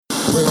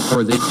This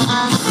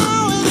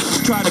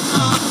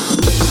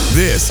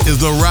is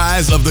the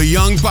Rise of the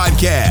Young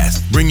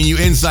podcast, bringing you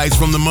insights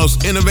from the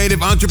most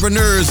innovative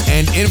entrepreneurs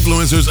and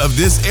influencers of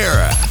this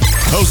era.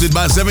 Hosted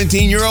by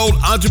 17-year-old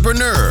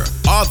entrepreneur,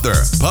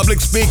 author,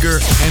 public speaker,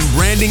 and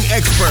branding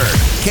expert,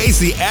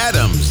 Casey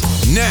Adams.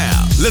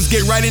 Now, let's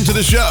get right into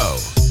the show.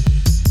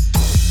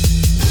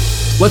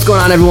 What's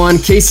going on, everyone?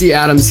 Casey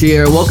Adams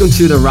here. Welcome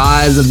to the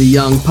Rise of the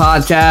Young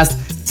podcast.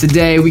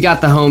 Today, we got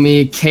the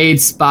homie,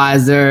 Cade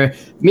Spicer.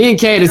 Me and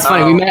Cade, it's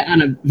funny.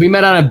 We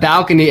met on a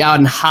balcony out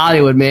in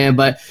Hollywood, man.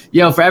 But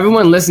yo, for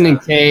everyone listening,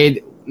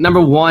 Cade,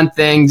 number one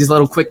thing, just a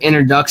little quick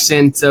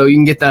introduction so you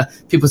can get the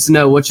people to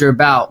know what you're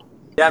about.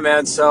 Yeah,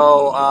 man.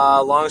 So,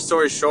 long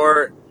story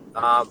short,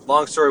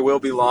 long story will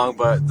be long,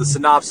 but the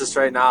synopsis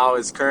right now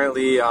is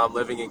currently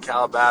living in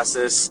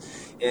Calabasas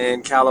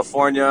in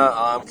California.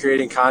 I'm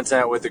creating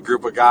content with a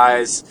group of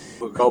guys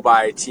who go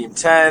by Team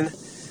 10.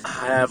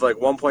 I have like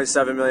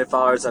 1.7 million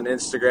followers on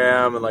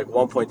Instagram and like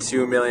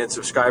 1.2 million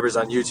subscribers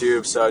on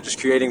YouTube. So just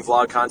creating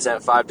vlog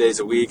content 5 days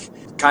a week.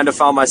 Kind of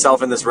found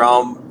myself in this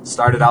realm.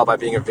 Started out by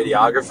being a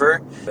videographer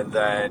and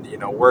then,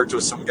 worked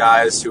with some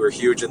guys who were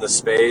huge in the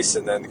space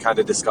and then kind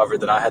of discovered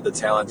that I had the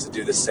talent to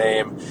do the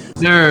same.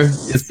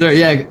 Yes, sir.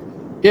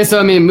 Yeah,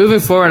 so moving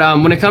forward,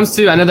 when it comes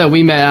to, I know that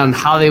we met out in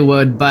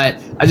Hollywood, but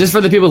just for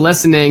the people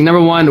listening,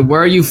 number one,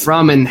 where are you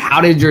from and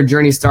how did your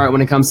journey start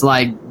when it comes to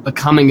like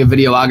becoming a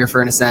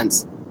videographer in a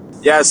sense?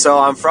 Yeah, so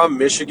I'm from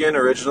Michigan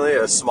originally,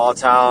 a small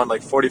town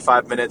like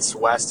 45 minutes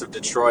west of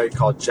Detroit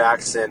called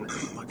Jackson.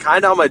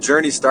 Kind of how my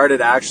journey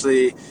started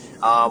actually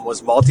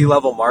was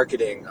multi-level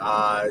marketing.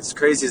 As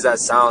crazy as that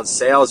sounds,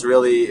 sales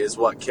really is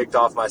what kicked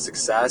off my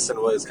success and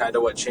was kind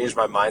of what changed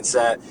my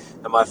mindset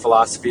and my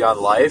philosophy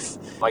on life.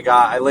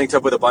 I linked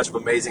up with a bunch of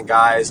amazing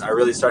guys. I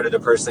really started to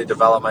personally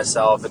develop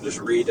myself and just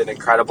read an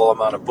incredible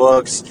amount of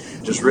books.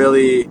 Just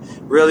really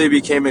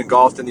became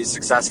engulfed in these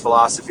success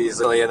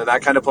philosophies. And then I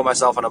kind of put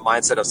myself on a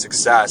mindset of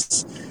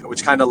success,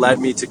 which kind of led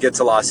me to get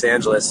to Los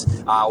Angeles,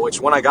 which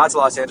when I got to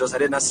Los Angeles, I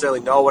didn't necessarily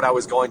know what I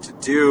was going to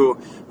do,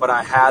 but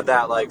I had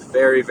that like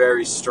very,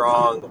 very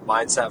strong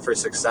mindset for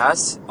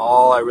success.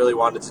 All I really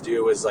wanted to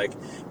do was like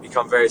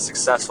become very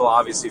successful,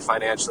 obviously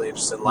financially and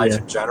just in life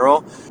in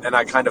general. And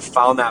I kind of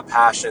found that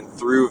passion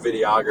through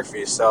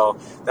videography. So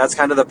that's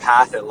kind of the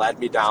path it led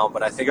me down.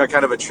 But I think I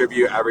kind of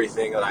attribute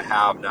everything that I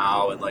have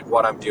now and like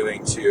what I'm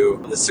doing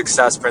to the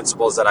success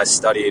principles that I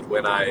studied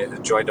when I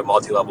joined a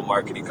multi-level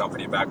marketing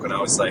company back when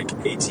I was like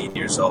 18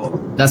 years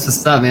old. That's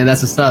what's up, man.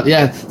 That's what's up.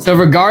 Yeah. So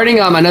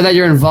regarding, I know that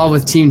you're involved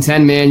with Team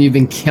 10, man. You've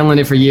been killing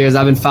it for years.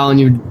 I've been following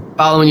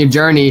your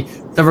journey.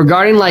 So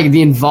regarding like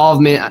the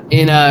involvement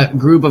in a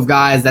group of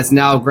guys that's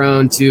now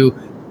grown to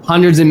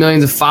hundreds of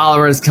millions of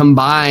followers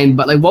combined,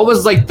 but like what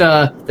was like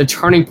the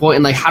turning point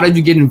and like how did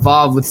you get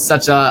involved with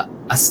such a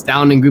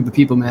astounding group of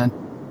people, man?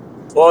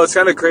 Well, it's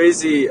kind of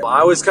crazy.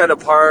 I was kind of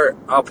part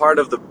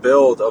of the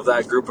build of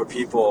that group of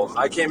people.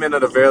 I came in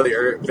at a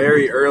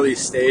very early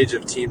stage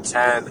of Team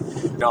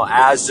 10,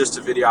 as just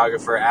a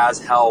videographer, as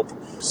help.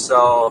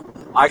 So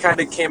I kind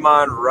of came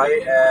on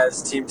right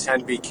as Team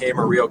 10 became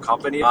a real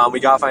company.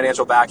 We got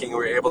financial backing. We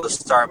were able to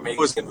start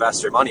making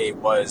investor money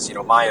was,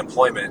 my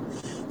employment.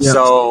 Yep.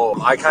 So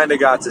I kind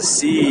of got to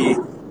see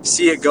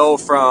it go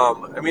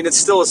from, it's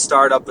still a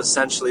startup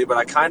essentially, but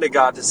I kind of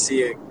got to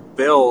see it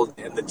build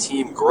and the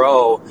team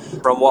grow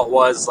from what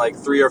was like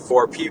 3 or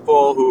 4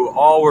 people who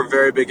all were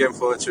very big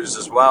influencers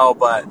as well,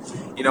 but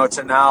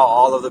to now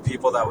all of the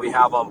people that we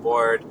have on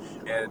board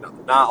and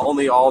not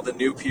only all the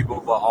new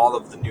people but all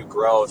of the new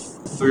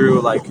growth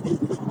through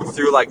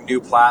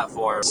new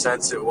platforms.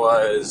 Since it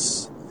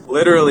was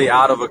literally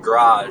out of a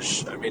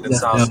garage. It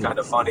sounds kind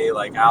of funny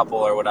like Apple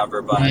or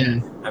whatever, but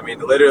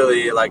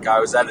literally like I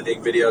was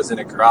editing videos in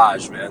a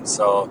garage, man.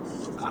 So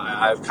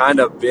I've kind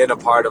of been a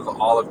part of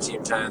all of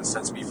Team 10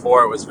 since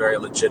before it was very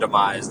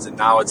legitimized, and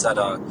now it's at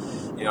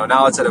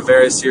a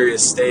very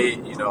serious state,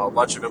 a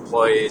bunch of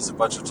employees, a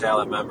bunch of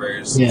talent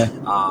members,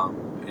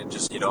 and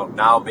just,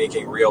 now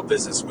making real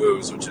business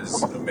moves, which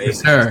is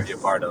amazing to be a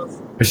part of.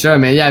 For sure,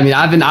 man. Yeah,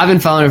 I've been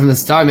following her from the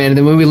start, man. And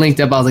then when we linked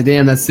up, I was like,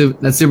 damn, that's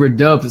super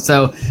dope.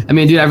 So,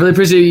 dude, I really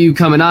appreciate you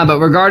coming on. But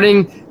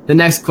regarding the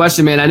next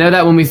question, man, I know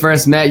that when we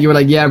first met, you were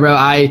like, yeah, bro,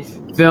 I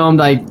filmed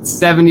like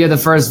 70 of the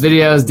first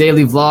videos,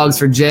 daily vlogs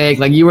for Jake.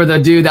 Like you were the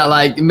dude that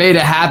like made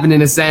it happen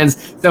in a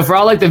sense. So for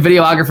all like the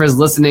videographers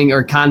listening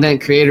or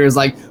content creators,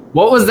 like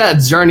what was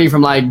that journey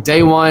from like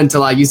day one to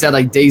like you said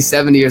like day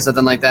 70 or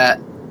something like that?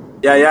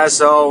 Yeah.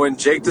 So when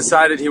Jake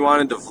decided he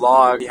wanted to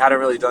vlog, he hadn't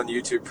really done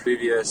YouTube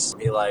previous.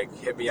 He like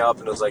hit me up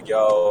and was like,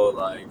 yo,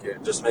 like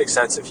it just makes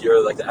sense if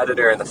you're like the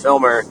editor and the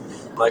filmer.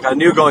 Like I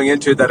knew going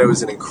into it that it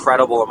was an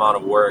incredible amount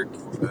of work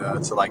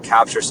to like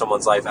capture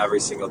someone's life every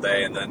single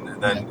day. And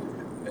then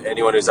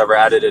anyone who's ever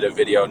edited a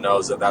video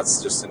knows that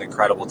that's just an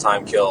incredible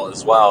time kill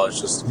as well. It's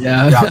just, you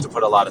have to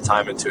put a lot of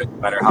time into it, no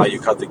matter how you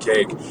cut the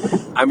cake.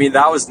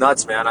 That was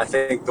nuts, man. I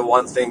think the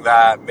one thing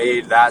that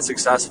made that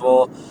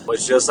successful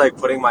was just like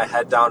putting my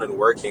head down and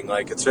working.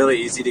 Like it's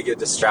really easy to get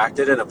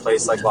distracted in a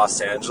place like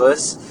Los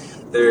Angeles.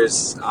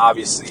 There's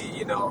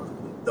obviously,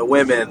 the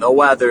women, the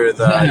weather,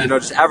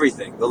 just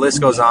everything. The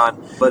list goes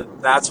on.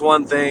 But that's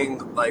one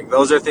thing, like,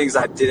 those are things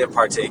I didn't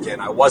partake in.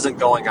 I wasn't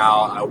going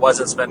out. I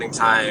wasn't spending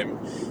time,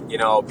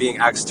 being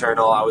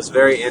external. I was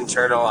very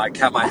internal. I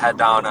kept my head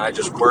down and I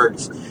just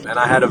worked. And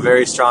I had a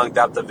very strong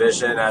depth of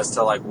vision as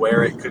to, like,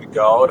 where it could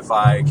go if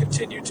I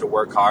continued to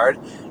work hard.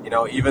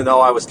 Even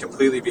though I was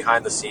completely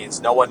behind the scenes,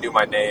 no one knew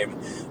my name.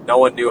 No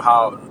one knew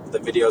how the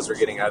videos were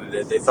getting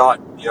edited. They thought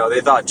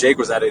Jake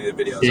was editing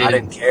the videos. Yeah. I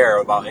didn't care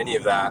about any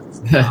of that.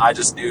 I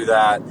just knew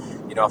that,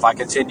 if I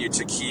continued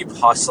to keep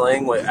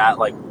hustling at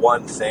like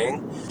one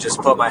thing, just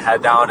put my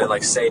head down and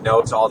like say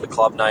no to all the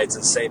club nights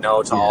and say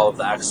no to all of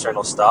the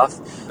external stuff,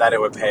 that it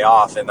would pay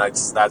off. And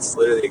that's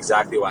literally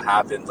exactly what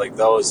happened. Like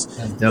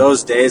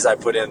those days I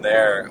put in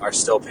there are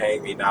still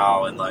paying me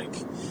now. And like,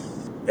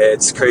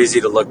 it's crazy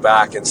to look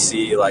back and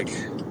see like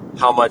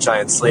how much I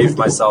enslaved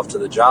myself to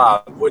the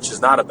job, which is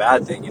not a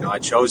bad thing. I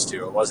chose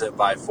to. It wasn't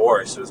by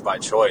force. It was by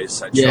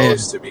choice. I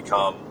chose to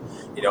become,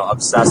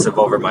 obsessive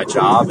over my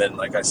job. And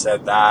like I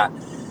said, that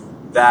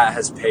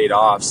has paid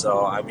off.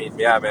 So, I mean,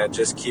 yeah, man,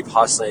 just keep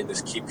hustling,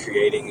 just keep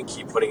creating and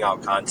keep putting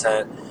out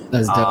content.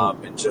 That's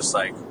dope. And just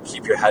like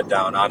keep your head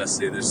down.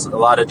 Honestly, there's a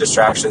lot of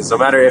distractions. No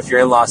matter if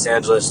you're in Los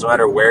Angeles, no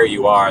matter where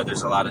you are,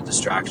 there's a lot of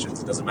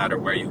distractions. It doesn't matter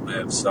where you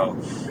live. So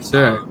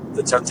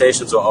the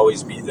temptations will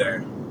always be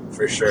there.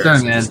 For sure,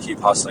 so man. Just keep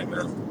hustling,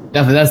 man.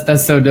 Definitely,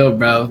 that's so dope,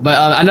 bro. But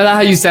I know that how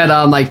you said,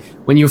 like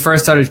when you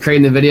first started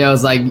creating the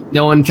videos, like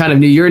no one kind of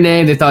knew your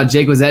name. They thought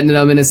Jake was editing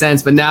them in a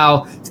sense. But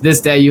now to this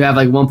day, you have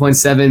like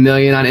 1.7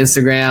 million on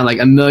Instagram, like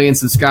 1 million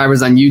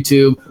subscribers on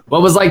YouTube.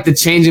 What was like the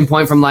changing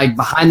point from like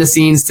behind the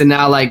scenes to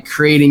now like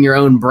creating your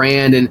own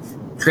brand and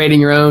creating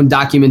your own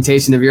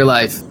documentation of your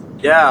life?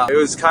 Yeah, it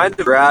was kind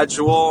of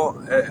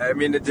gradual. I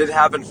mean, it did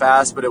happen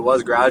fast, but it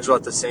was gradual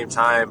at the same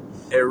time.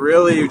 It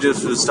really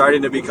just was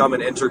starting to become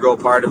an integral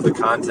part of the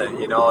content,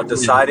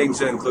 deciding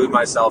to include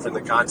myself in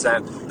the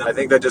content. I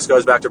think that just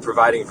goes back to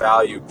providing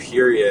value,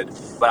 period.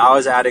 But I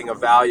was adding a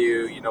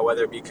value,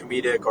 whether it be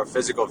comedic or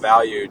physical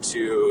value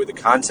to the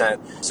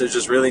content. So it's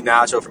just really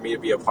natural for me to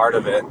be a part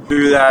of it.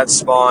 Through that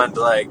spawned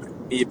like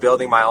me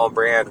building my own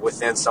brand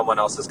within someone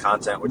else's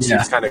content, which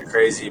seems kind of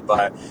crazy,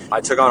 but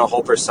I took on a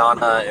whole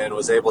persona and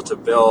was able to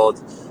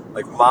build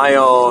like my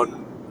own,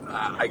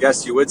 I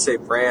guess you would say,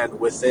 brand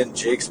within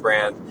Jake's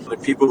brand.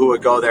 And people who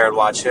would go there and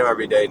watch him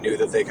every day knew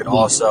that they could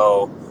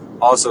also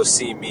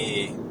see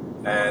me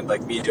and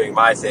like me doing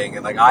my thing.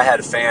 And like I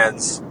had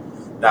fans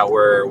that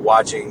were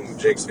watching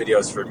Jake's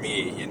videos for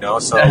me,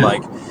 so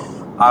like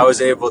I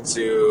was able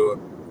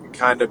to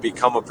kind of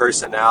become a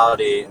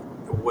personality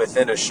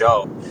within a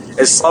show.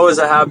 As slow as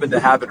it happened,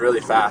 it happened really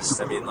fast.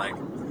 I mean, like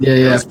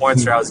there was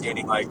points where I was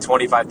gaining like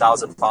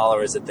 25,000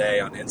 followers a day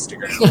on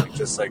Instagram, like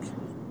just like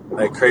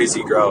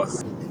crazy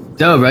growth.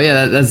 Dope, bro.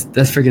 Yeah, that's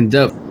freaking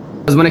dope.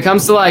 Because when it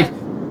comes to like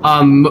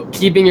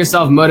keeping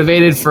yourself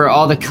motivated for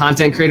all the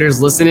content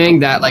creators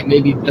listening that like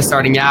maybe just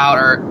starting out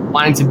or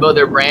wanting to build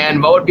their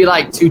brand, what would be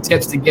like 2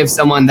 tips to give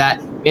someone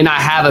that may not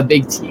have a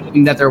big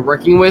team that they're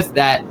working with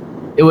that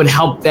it would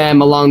help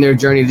them along their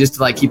journey just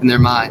to like keep in their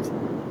mind?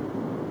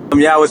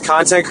 Yeah, with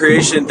content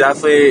creation,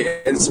 definitely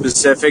in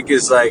specific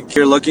is like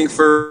you're looking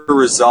for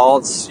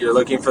results, you're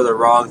looking for the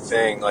wrong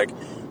thing. Like,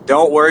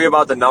 don't worry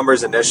about the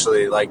numbers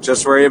initially. Like,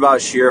 just worry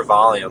about sheer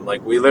volume.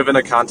 Like, we live in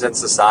a content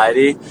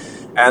society,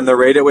 and the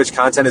rate at which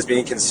content is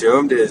being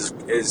consumed is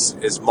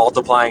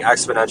multiplying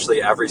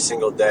exponentially every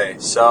single day.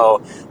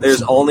 So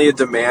there's only a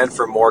demand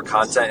for more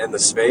content in the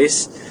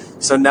space.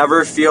 So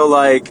never feel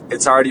like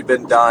it's already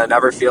been done.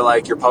 Never feel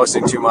like you're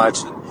posting too much.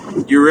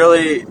 You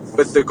really,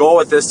 with the goal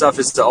with this stuff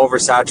is to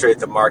oversaturate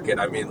the market.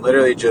 I mean,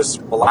 literally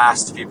just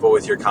blast people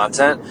with your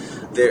content.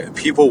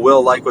 People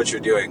will like what you're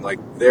doing. Like,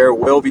 there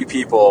will be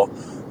people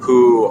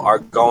who are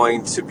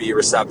going to be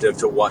receptive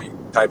to what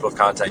type of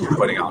content you're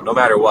putting out, no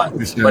matter what.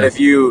 Sure. But if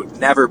you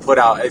put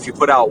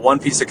out one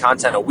piece of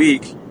content a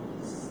week,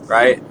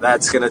 right,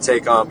 that's going to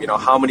take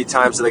how many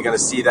times are they going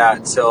to see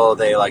that till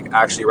they like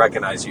actually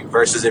recognize you,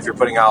 versus if you're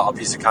putting out a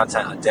piece of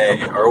content a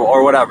day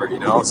or whatever,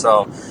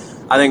 So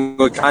I think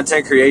with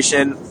content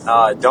creation,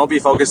 don't be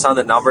focused on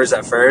the numbers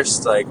at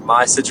first. Like,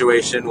 my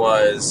situation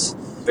was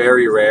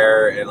very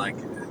rare, and like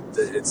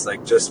it's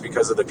like just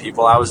because of the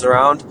people I was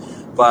around.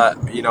 But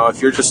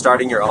if you're just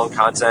starting your own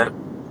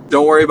content,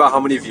 don't worry about how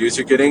many views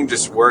you're getting.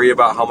 Just worry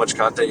about how much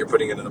content you're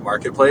putting into the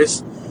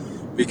marketplace,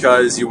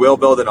 because you will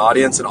build an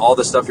audience, and all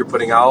the stuff you're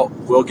putting out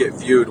will get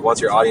viewed once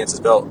your audience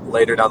is built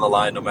later down the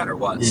line, no matter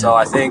what. Yeah. So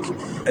I think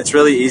it's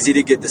really easy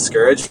to get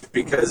discouraged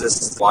because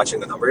it's watching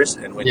the numbers,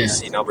 and when you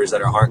see numbers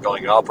that aren't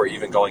going up or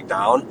even going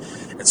down,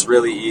 it's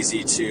really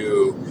easy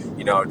to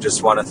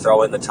just want to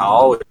throw in the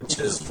towel, which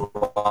is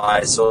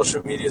why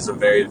social media is a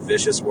very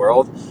vicious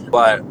world.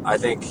 But I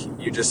think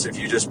if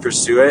you just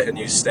pursue it and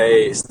you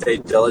stay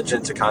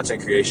diligent to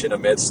content creation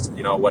amidst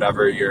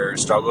whatever your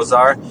struggles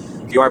are,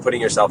 if you aren't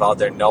putting yourself out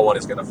there, no one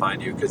is going to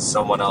find you, because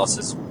someone else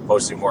is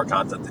posting more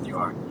content than you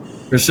are.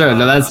 For sure.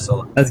 No,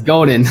 that's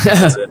golden.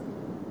 That's it.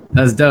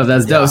 That's dope.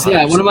 That's dope. So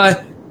yeah,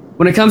 one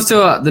when it comes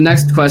to the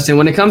next question,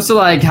 when it comes to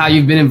like how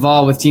you've been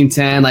involved with Team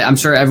 10, like I'm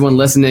sure everyone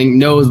listening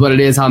knows what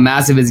it is, how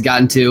massive it's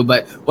gotten to,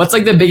 but what's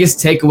like the biggest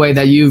takeaway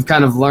that you've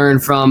kind of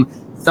learned from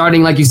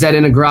starting, like you said,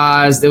 in a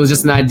garage, there was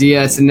just an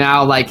idea, to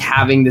now like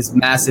having this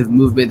massive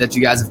movement that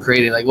you guys have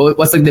created? Like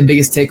what's like the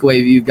biggest takeaway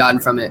you've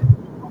gotten from it?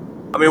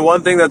 I mean,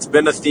 one thing that's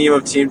been a theme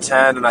of Team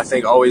 10, and I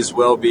think always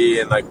will be,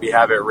 and like we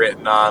have it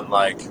written on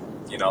like,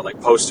 you know, like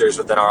posters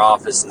within our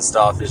office and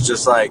stuff, is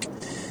just like,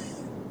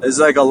 it's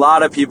like a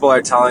lot of people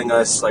are telling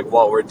us like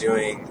what we're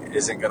doing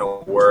isn't going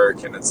to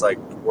work, and it's like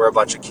we're a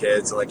bunch of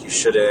kids and like you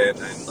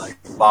shouldn't, and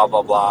like blah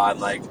blah blah, and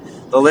like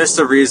the list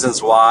of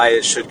reasons why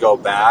it should go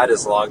bad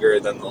is longer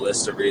than the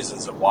list of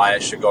reasons of why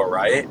it should go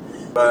right.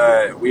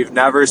 But we've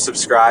never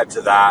subscribed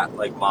to that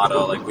like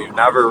motto. Like we've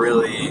never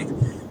really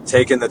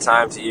taken the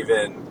time to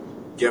even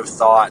give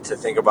thought to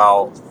think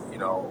about, you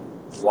know,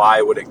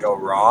 why would it go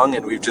wrong,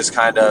 and we've just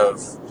kind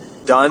of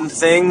done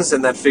things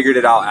and then figured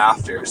it out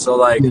after. So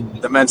like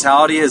the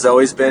mentality has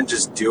always been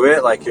just do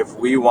it. Like if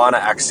we want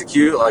to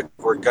execute, like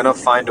we're gonna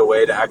find a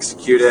way to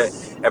execute it.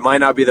 It might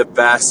not be the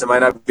best, it might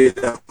not be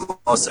the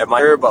most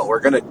admired, but we're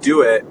gonna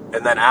do it,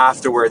 and then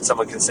afterwards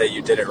someone can say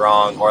you did it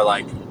wrong, or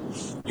like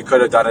you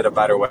could have done it a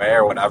better way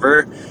or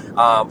whatever.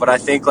 But I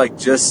think like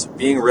just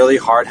being really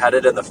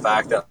hard-headed in the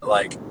fact that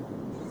like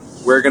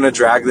we're going to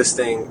drag this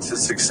thing to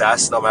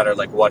success no matter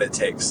like what it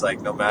takes,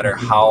 like no matter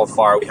how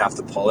far we have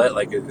to pull it,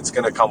 like it's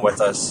going to come with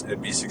us and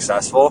be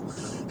successful,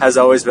 has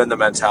always been the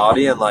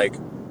mentality. And like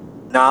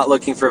not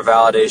looking for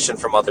validation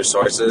from other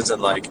sources, and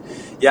like,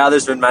 yeah,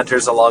 there's been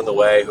mentors along the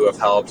way who have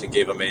helped and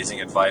gave amazing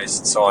advice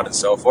and so on and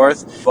so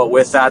forth. But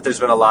with that, there's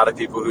been a lot of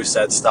people who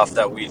said stuff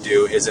that we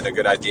do isn't a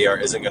good idea or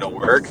isn't going to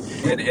work.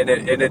 And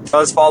it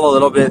does fall a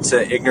little bit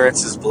to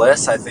ignorance is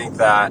bliss. I think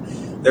that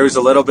there was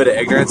a little bit of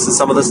ignorance in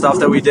some of the stuff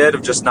that we did,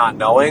 of just not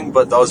knowing,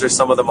 but those are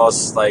some of the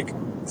most like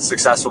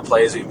successful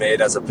plays we've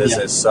made as a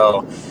business. Yeah.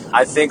 So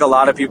I think a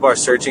lot of people are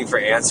searching for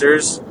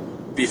answers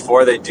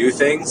before they do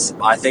things.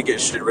 I think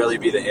it should really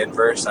be the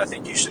inverse. I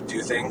think you should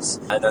do things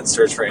and then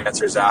search for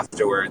answers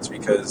afterwards,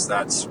 because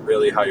that's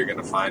really how you're going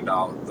to find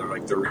out the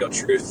real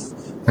truth,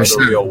 or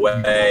the real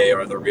way,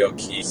 or the real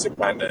key to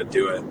kind of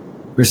do it.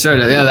 For sure.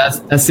 Yeah,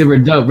 that's super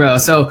dope, bro.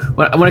 So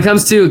when it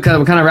comes to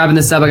kind of wrapping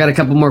this up, I got a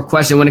couple more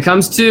questions. When it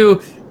comes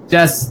to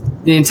just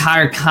the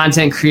entire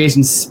content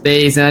creation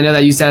space, and I know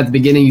that you said at the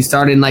beginning you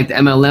started in like the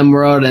MLM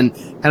world and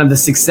kind of the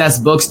success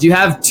books. Do you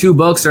have 2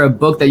 books or a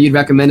book that you'd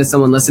recommend to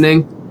someone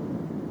listening?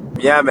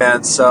 Yeah,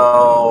 man.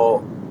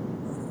 So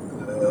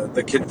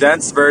the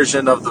condensed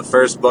version of the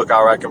first book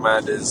I'll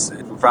recommend is,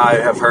 you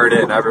probably have heard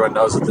it and everyone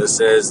knows what this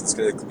is. It's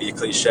going to be a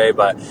cliche,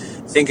 but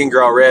Think and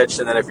Grow Rich.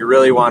 And then if you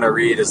really want to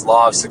read, is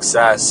Law of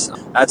Success.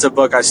 That's a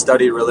book I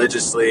studied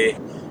religiously.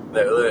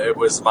 It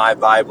was my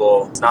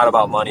Bible. It's not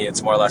about money.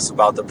 It's more or less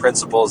about the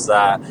principles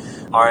that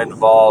are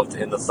involved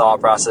in the thought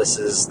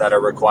processes that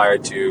are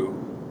required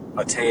to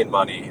attain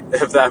money,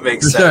 if that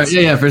makes sense.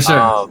 Sure. Yeah, for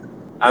sure.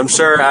 I'm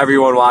sure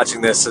everyone watching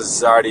this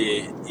has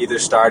already either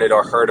started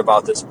or heard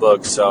about this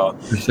book, so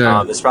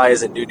sure. This probably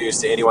isn't new news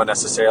to anyone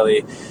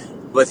necessarily.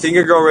 But Think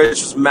and Grow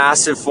Rich was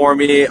massive for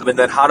me. And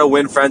then How to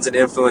Win Friends and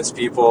Influence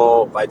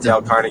People by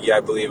Dale Carnegie, I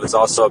believe, is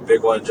also a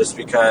big one, just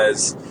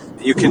because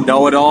you can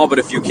know it all, but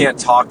if you can't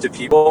talk to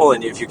people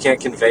and if you can't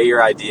convey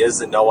your ideas,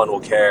 then no one will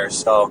care.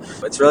 So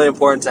it's really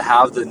important to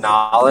have the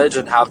knowledge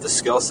and have the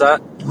skill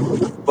set.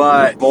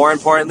 But more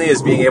importantly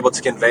is being able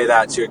to convey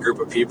that to a group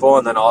of people,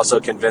 and then also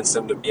convince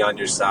them to be on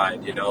your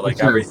side. You know,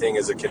 like everything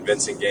is a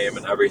convincing game,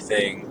 and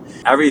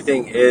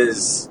everything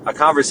is a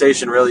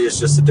conversation. Really is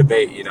just a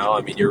debate. You know,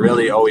 I mean, you're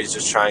really always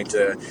just trying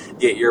to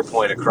get your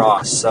point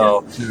across.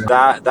 So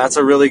that's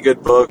a really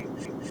good book.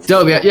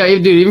 Dope, yeah,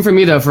 dude. Even for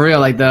me though, for real,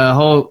 like the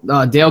whole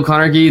Dale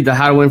Carnegie, the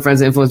How to Win Friends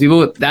and Influence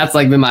People, that's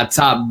like been my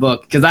top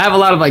book, because I have a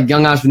lot of like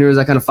young entrepreneurs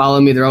that kind of follow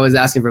me. They're always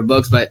asking for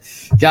books, but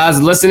guys,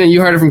 listening,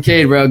 you heard it from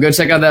Cade, bro. Go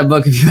check out that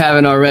book if you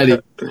haven't already.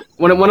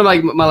 One of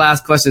like my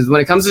last questions,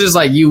 when it comes to just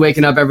like you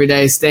waking up every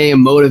day,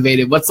 staying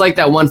motivated, what's like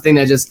that one thing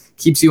that just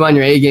keeps you on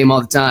your A game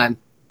all the time?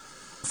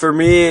 For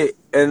me,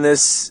 and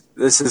this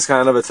is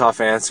kind of a tough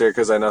answer,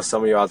 because I know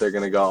some of you out there are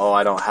gonna go, "Oh,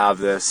 I don't have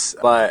this,"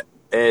 but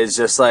it's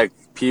just like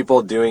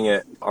people doing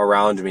it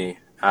around me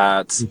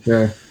I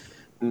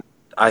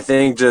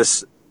think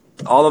just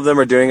all of them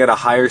are doing it at a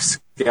higher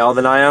scale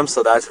than I am,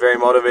 so that's very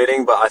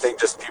motivating. But I think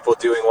just people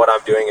doing what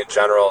I'm doing in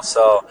general.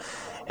 So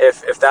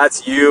if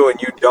that's you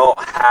and you don't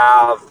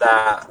have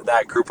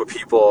that group of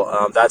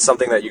people, that's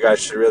something that you guys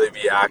should really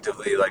be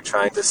actively like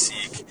trying to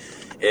seek,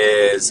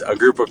 is a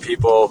group of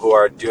people who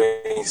are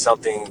doing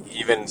something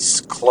even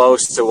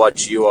close to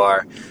what you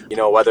are, you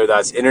know, whether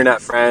that's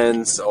internet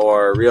friends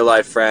or real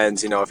life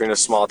friends. You know, if you're in a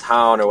small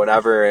town or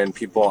whatever and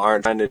people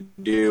aren't trying to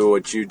do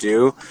what you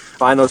do,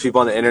 find those people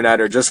on the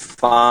internet, or just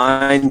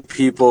find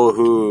people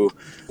who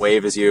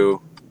wave as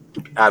you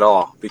at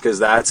all, because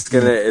that's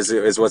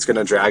is what's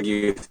gonna drag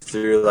you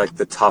through like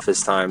the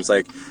toughest times.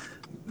 Like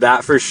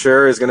that for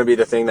sure is going to be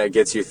the thing that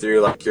gets you through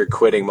like your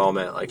quitting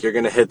moment. Like you're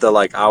going to hit the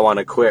like, I want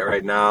to quit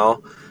right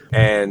now.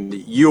 and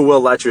you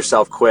will let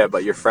yourself quit,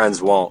 but your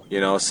friends won't,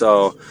 you know?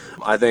 So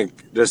I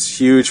think just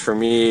huge for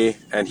me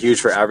and huge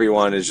for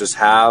everyone is just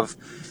have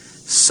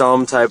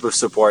some type of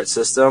support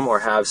system or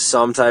have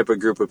some type of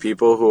group of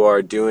people who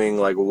are doing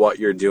like what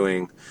you're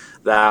doing.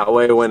 That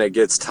way, when it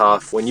gets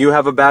tough, when you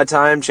have a bad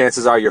time,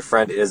 chances are your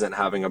friend isn't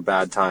having a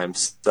bad time.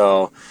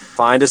 So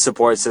find a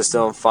support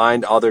system,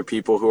 find other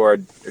people who are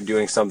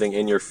doing something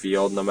in your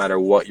field, no matter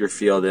what your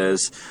field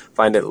is.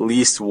 Find at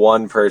least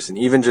one person,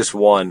 even just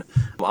one.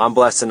 I'm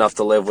blessed enough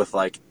to live with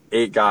like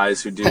 8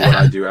 guys who do what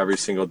I do every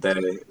single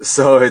day.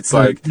 So it's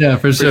like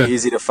pretty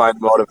easy to find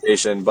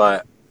motivation,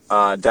 but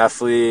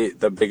definitely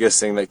the biggest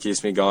thing that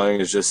keeps me going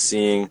is just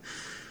seeing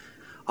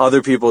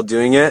other people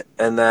doing it,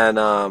 and then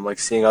like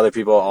seeing other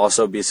people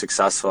also be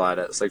successful at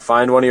it. It's like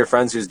find one of your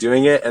friends who's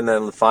doing it, and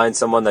then find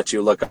someone that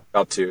you look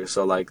up to.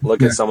 So like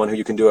look at someone who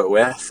you can do it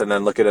with, and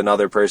then look at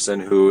another person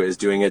who is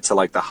doing it to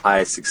like the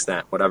highest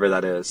extent, whatever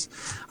that is.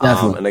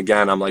 And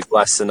again, I'm like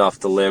blessed enough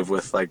to live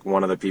with like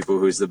one of the people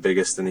who's the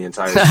biggest in the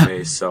entire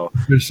space. So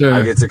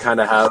I get to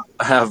kind of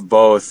have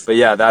both. But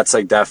yeah, that's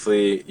like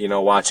definitely, you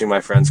know, watching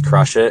my friends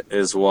crush it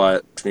is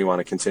what makes me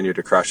want to continue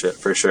to crush it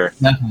for sure.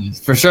 Definitely.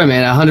 For sure,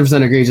 man. I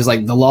 100% agree. Just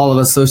like the law of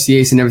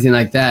association, everything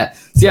like that.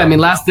 So yeah, I mean,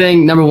 last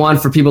thing, number one,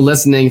 for people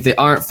listening, if they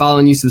aren't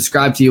following you,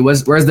 subscribe to you.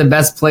 Where's the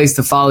best place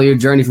to follow your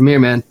journey from here,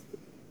 man?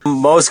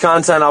 Most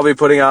content I'll be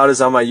putting out is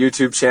on my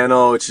YouTube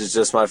channel, which is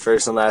just my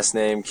first and last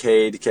name,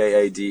 Kade,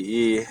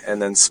 Kade, and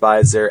then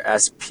Speiser,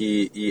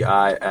 Speiser.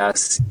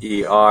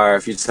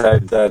 If you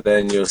type that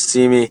in, you'll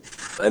see me.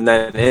 And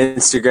then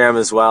Instagram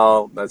as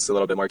well. That's a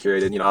little bit more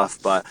curated, you know,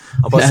 but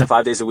I'm posting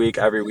 5 days a week,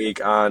 every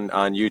week on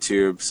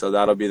YouTube. So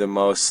that'll be the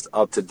most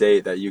up to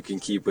date that you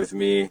can keep with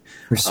me.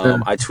 For sure.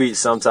 I tweet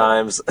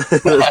sometimes,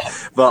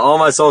 but all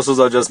my socials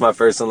are just my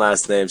first and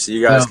last name. So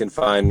you guys can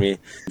find me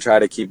and try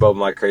to keep up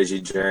my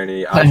crazy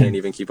journey. I can't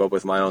even keep up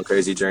with my own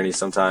crazy journey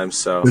sometimes.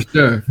 So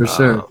for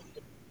sure.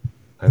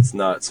 That's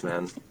nuts,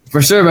 man.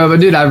 For sure, bro.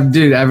 But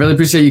I really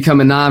appreciate you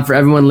coming on. For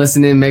everyone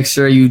listening, make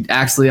sure you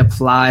actually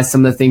apply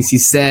some of the things he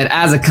said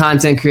as a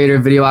content creator,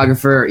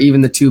 videographer, or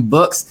even the 2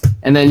 books.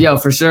 And then,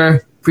 for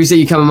sure, appreciate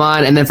you coming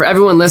on. And then for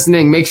everyone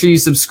listening, make sure you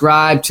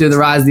subscribe to the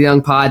Rise of the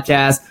Young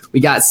podcast. We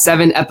got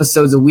 7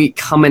 episodes a week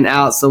coming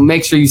out, so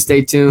make sure you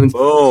stay tuned.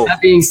 Boom.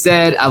 That being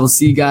said, I will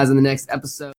see you guys in the next episode.